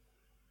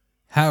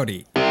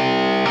Howdy.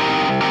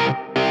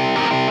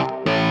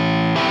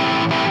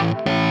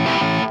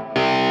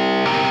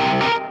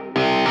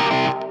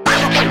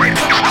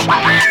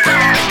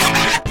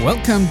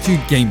 Welcome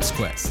to Games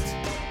Quest,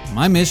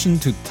 my mission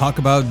to talk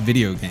about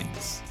video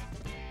games.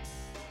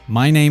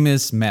 My name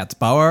is Matt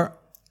Bauer,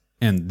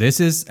 and this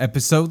is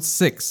episode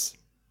 6.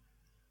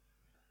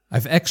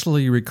 I've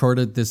actually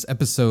recorded this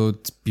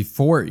episode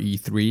before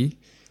E3,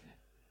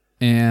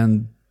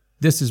 and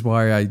this is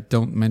why I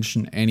don't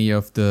mention any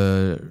of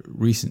the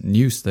recent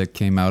news that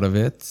came out of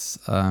it.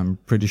 I'm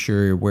pretty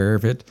sure you're aware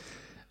of it.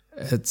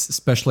 It's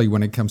especially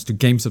when it comes to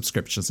game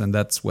subscriptions, and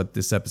that's what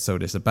this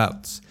episode is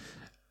about.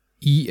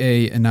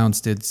 EA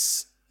announced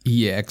its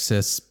EA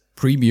Access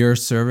Premier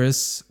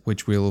service,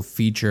 which will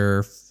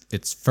feature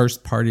its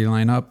first-party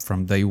lineup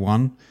from day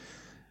one.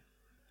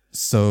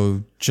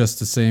 So just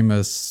the same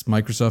as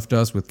Microsoft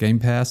does with Game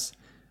Pass.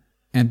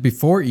 And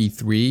before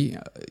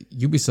E3,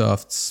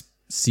 Ubisoft's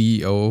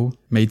CEO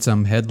made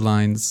some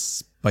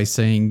headlines by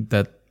saying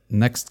that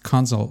next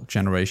console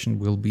generation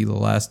will be the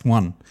last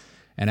one.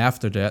 And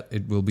after that,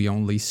 it will be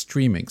only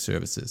streaming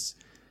services.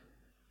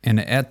 And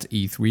at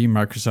E3,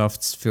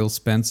 Microsoft's Phil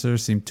Spencer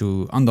seemed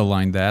to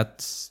underline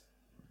that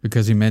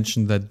because he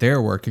mentioned that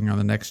they're working on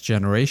the next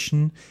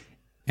generation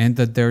and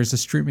that there is a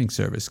streaming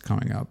service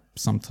coming up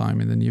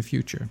sometime in the near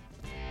future.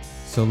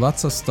 So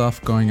lots of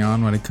stuff going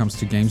on when it comes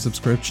to game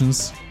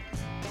subscriptions,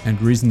 and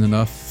reason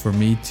enough for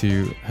me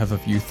to have a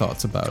few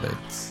thoughts about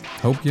it.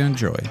 Hope you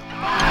enjoy.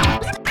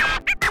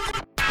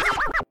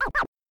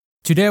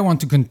 Today I want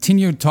to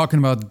continue talking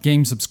about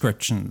game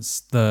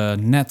subscriptions, the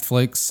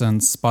Netflix and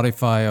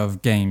Spotify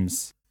of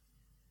games.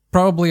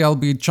 Probably I'll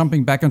be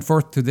jumping back and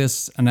forth to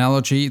this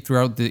analogy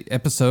throughout the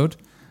episode.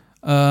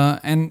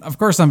 And of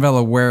course I'm well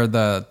aware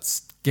that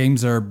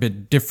games are a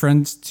bit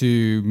different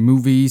to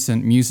movies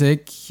and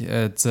music.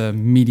 It's a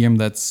medium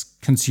that's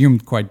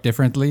consumed quite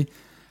differently.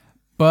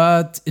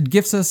 But it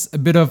gives us a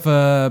bit of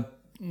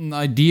an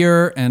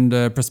idea and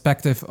a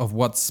perspective of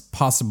what's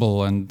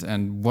possible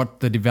and what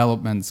the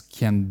developments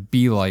can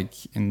be like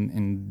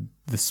in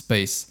this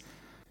space.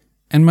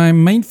 And my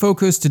main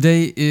focus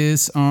today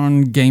is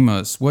on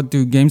gamers. What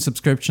do game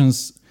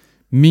subscriptions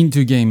mean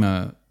to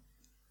gamer?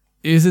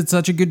 Is it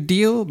such a good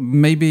deal?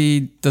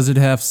 Maybe does it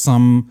have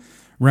some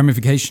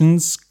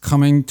ramifications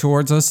coming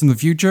towards us in the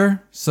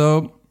future?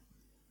 So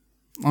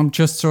I'm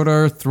just sort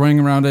of throwing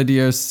around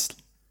ideas.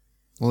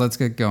 Let's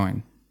get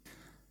going.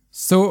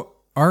 So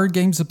are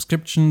game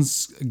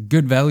subscriptions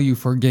good value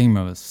for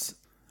gamers?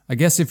 I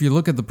guess if you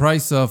look at the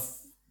price of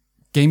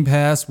Game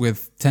Pass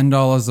with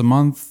 $10 a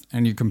month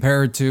and you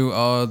compare it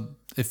to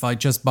if I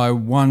just buy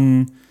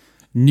one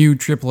new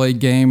AAA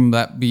game,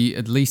 that'd be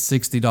at least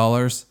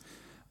 $60.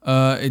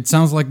 It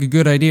sounds like a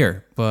good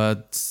idea,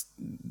 but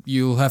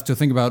you'll have to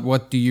think about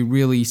what do you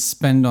really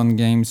spend on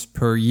games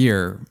per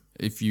year.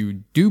 If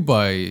you do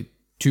buy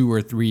 2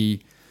 or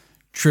 3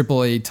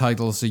 AAA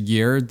titles a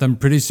year, then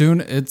pretty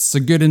soon it's a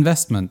good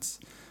investment.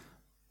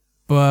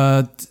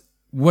 But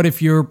what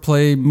if you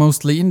play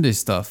mostly indie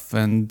stuff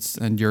and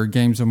your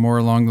games are more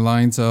along the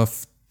lines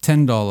of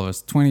 $10,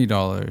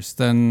 $20?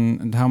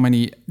 Then how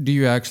many do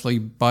you actually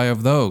buy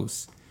of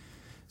those?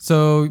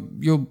 So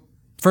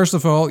first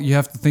of all, you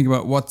have to think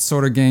about what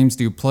sort of games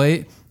do you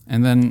play,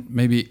 and then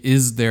maybe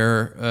is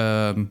there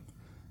a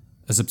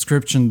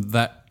subscription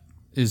that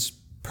is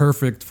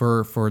perfect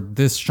for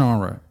this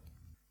genre?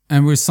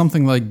 And with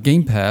something like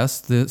Game Pass,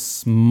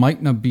 this might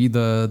not be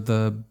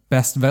the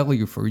best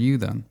value for you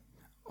then.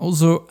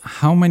 Also,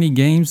 how many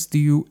games do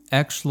you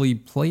actually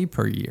play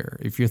per year?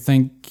 If you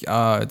think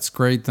it's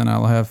great, then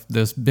I'll have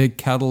this big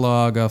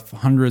catalog of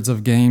hundreds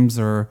of games,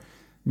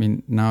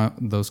 now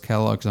those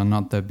catalogs are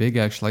not that big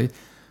actually.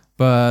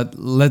 But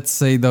let's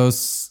say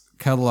those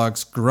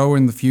catalogs grow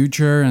in the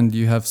future and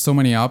you have so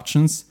many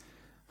options.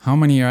 How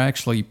many are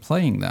actually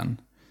playing then?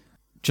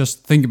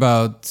 Just think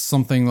about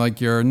something like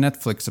your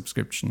Netflix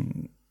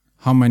subscription.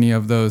 How many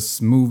of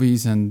those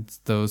movies and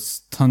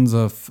those tons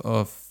of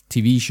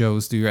TV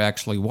shows do you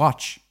actually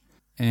watch?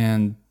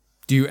 And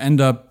do you end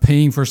up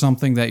paying for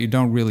something that you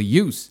don't really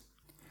use?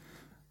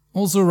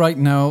 Also, right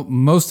now,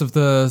 most of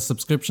the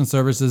subscription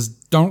services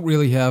don't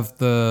really have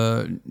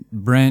the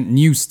brand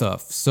new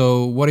stuff.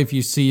 So what if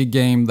you see a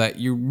game that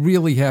you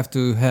really have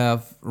to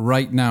have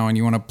right now and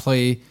you want to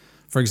play,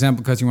 for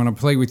example, because you want to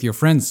play with your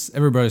friends,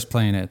 everybody's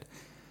playing it.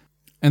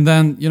 And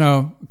then,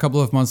 a couple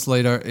of months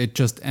later, it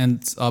just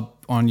ends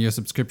up on your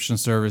subscription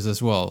service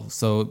as well.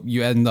 So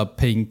you end up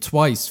paying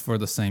twice for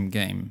the same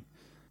game.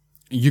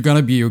 You're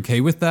gonna be okay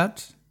with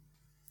that?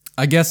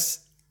 I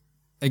guess,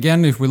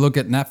 again, if we look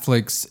at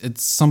Netflix,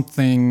 it's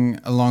something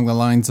along the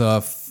lines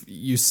of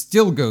you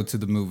still go to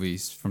the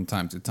movies from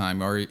time to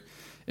time. Or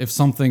if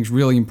something's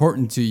really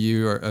important to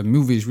you, or a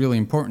movie is really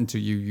important to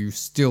you, you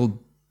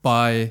still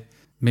buy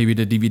maybe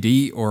the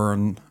DVD or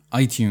on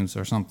iTunes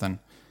or something.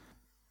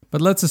 But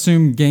let's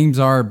assume games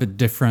are a bit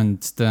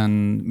different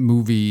than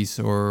movies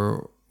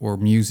or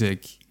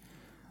music.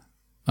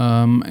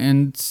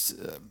 And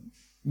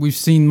we've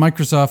seen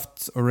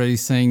Microsoft already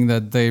saying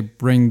that they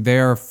bring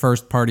their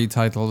first-party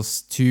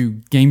titles to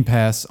Game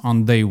Pass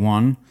on day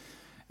one.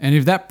 And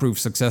if that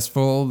proves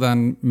successful,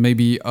 then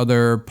maybe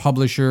other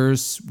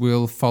publishers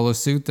will follow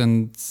suit,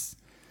 and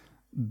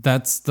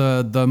that's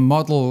the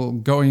model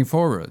going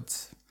forward.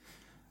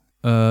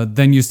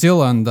 Then you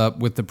still end up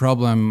with the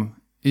problem,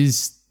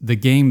 is the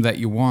game that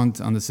you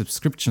want on the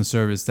subscription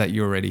service that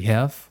you already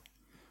have?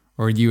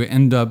 Or you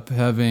end up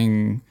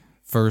having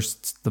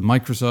first the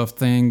Microsoft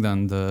thing,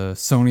 then the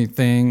Sony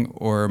thing,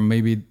 or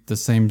maybe the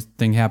same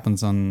thing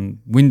happens on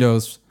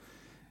Windows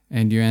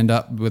and you end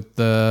up with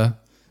the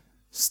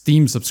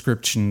Steam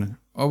subscription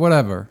or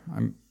whatever.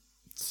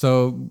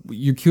 So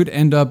you could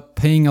end up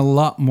paying a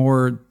lot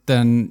more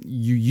than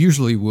you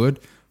usually would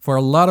for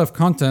a lot of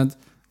content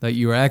that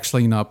you're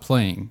actually not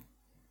playing.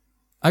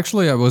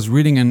 Actually, I was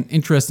reading an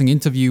interesting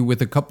interview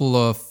with a couple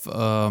of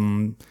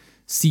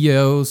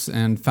CEOs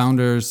and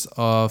founders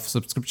of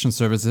subscription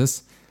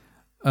services.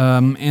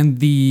 And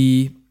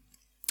the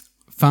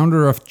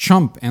founder of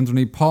Chump,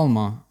 Anthony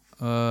Palma,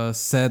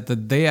 said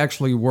that they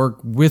actually work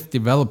with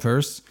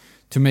developers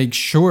to make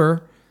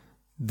sure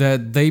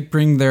that they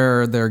bring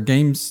their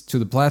games to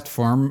the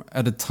platform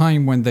at a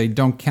time when they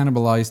don't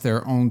cannibalize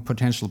their own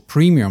potential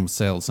premium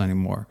sales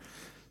anymore.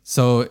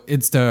 So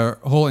it's their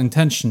whole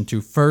intention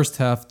to first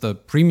have the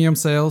premium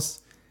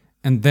sales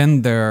and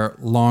then their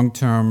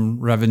long-term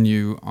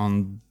revenue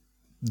on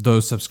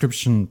those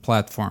subscription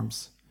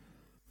platforms.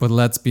 But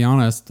let's be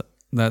honest,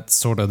 that's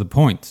sort of the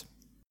point.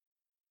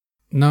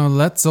 Now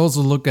let's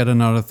also look at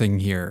another thing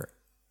here.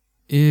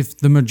 If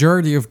the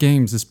majority of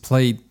games is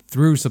played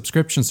through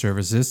subscription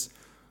services,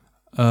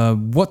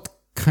 what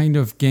kind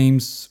of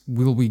games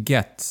will we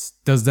get?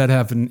 Does that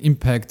have an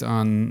impact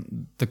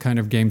on the kind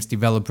of games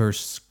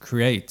developers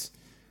create?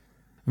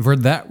 And for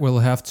that, we'll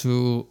have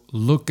to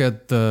look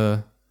at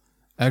the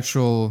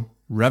actual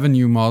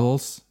revenue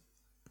models.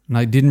 And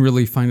I didn't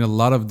really find a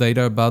lot of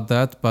data about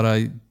that, but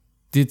I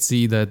did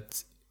see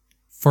that,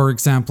 for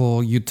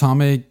example,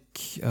 Utomic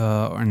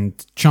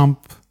and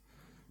Chump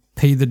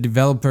pay the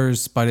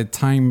developers by the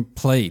time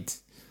played.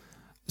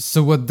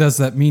 So what does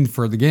that mean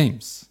for the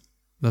games?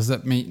 Does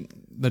that mean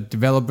that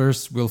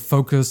developers will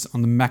focus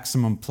on the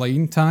maximum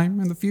playing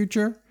time in the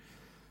future?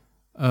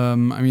 I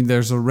mean,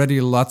 there's already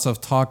lots of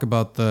talk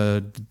about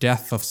the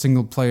death of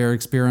single-player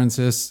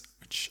experiences,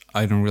 which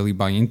I don't really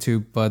buy into,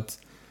 but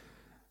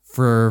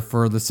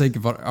for the sake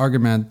of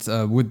argument,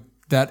 would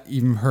that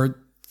even hurt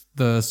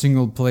the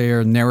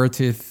single-player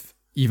narrative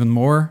even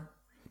more?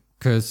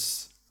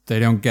 Because they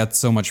don't get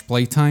so much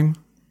playtime?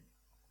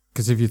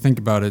 Because if you think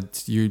about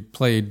it, you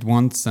play it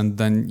once and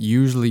then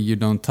usually you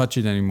don't touch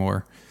it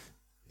anymore.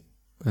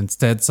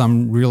 Instead,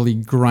 some really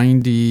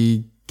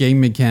grindy game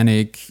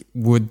mechanic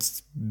would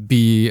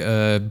be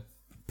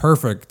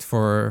perfect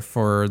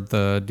for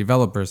the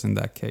developers in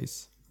that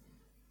case.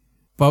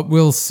 But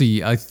we'll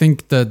see. I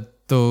think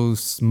that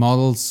those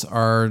models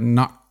are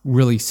not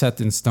really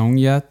set in stone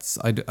yet.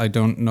 I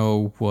don't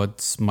know what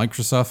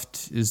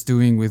Microsoft is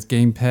doing with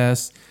Game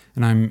Pass,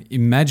 and I'm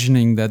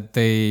imagining that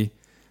they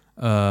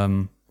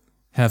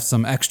have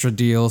some extra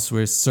deals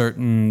with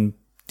certain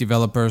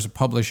developers or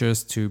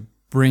publishers to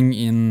bring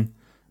in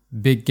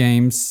big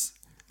games,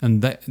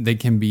 and that they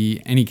can be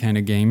any kind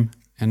of game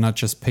and not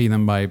just pay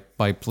them by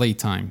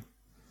playtime.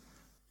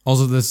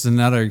 Also, this is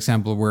another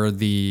example where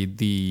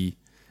the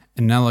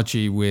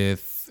analogy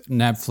with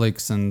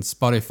Netflix and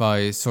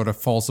Spotify sort of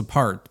falls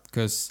apart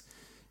because,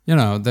 you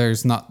know,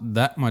 there's not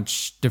that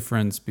much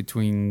difference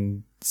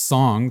between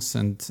songs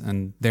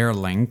and their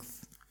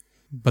length,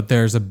 but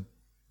there's a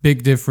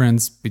big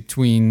difference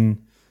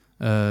between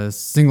a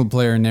single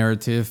player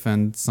narrative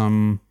and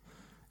some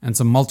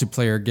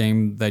multiplayer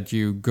game that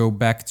you go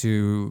back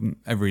to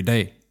every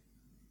day.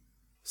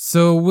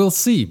 So we'll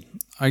see.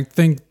 I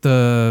think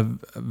the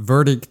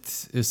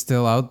verdict is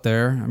still out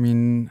there. I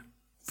mean,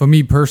 for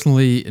me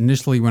personally,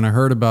 initially when I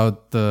heard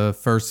about the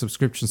first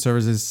subscription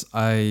services,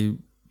 I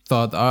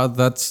thought,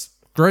 that's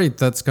great.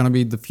 That's going to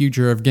be the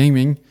future of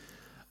gaming.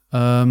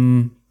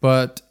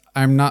 But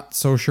I'm not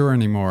so sure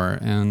anymore.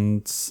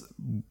 And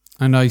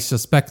I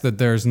suspect that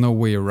there's no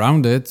way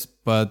around it,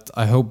 but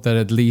I hope that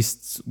at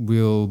least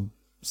we'll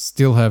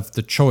still have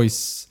the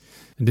choice.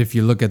 And if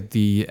you look at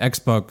the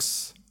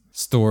Xbox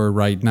store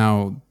right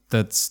now,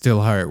 that's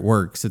still how it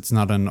works. It's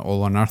not an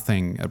all or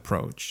nothing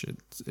approach.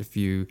 If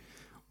you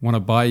want to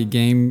buy a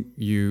game,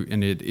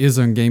 and it is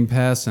on Game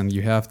Pass and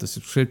you have the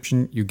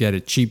subscription, you get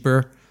it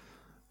cheaper,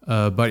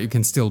 but you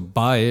can still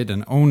buy it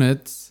and own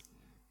it.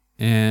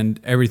 And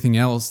everything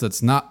else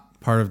that's not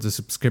part of the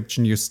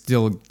subscription, you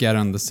still get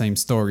on the same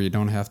store. You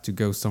don't have to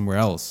go somewhere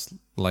else.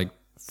 Like,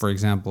 for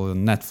example,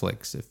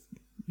 Netflix. If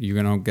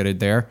you don't get it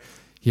there,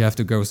 you have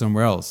to go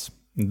somewhere else.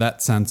 In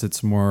that sense,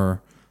 it's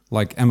more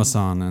like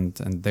Amazon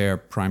and their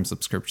Prime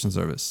subscription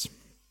service.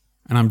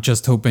 And I'm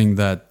just hoping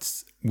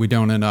that we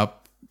don't end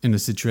up in a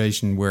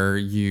situation where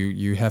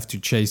you have to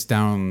chase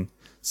down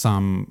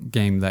some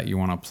game that you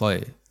want to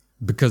play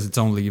because it's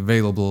only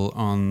available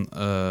on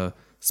a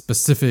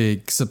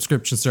specific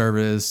subscription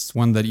service,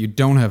 one that you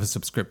don't have a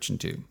subscription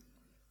to.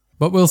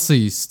 But we'll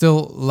see.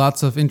 Still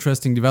lots of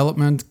interesting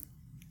development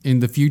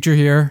in the future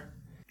here.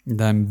 And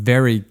I'm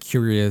very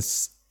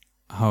curious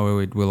how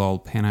it will all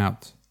pan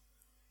out.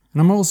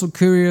 And I'm also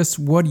curious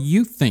what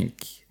you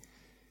think.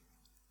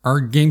 Are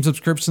game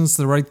subscriptions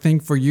the right thing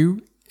for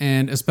you?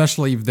 And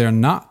especially if they're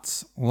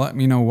not, let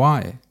me know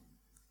why.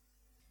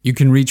 You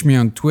can reach me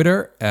on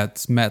Twitter at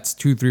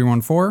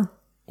Mats2314,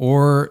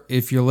 or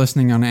if you're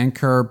listening on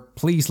Anchor,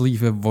 please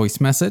leave a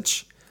voice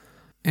message.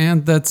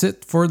 And that's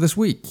it for this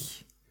week.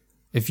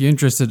 If you're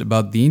interested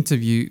about the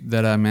interview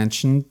that I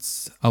mentioned,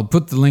 I'll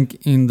put the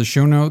link in the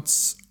show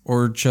notes,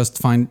 or just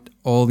find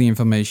all the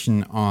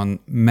information on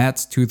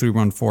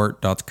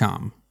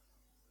Mats2314.com.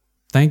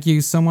 Thank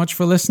you so much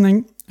for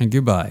listening, and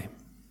goodbye.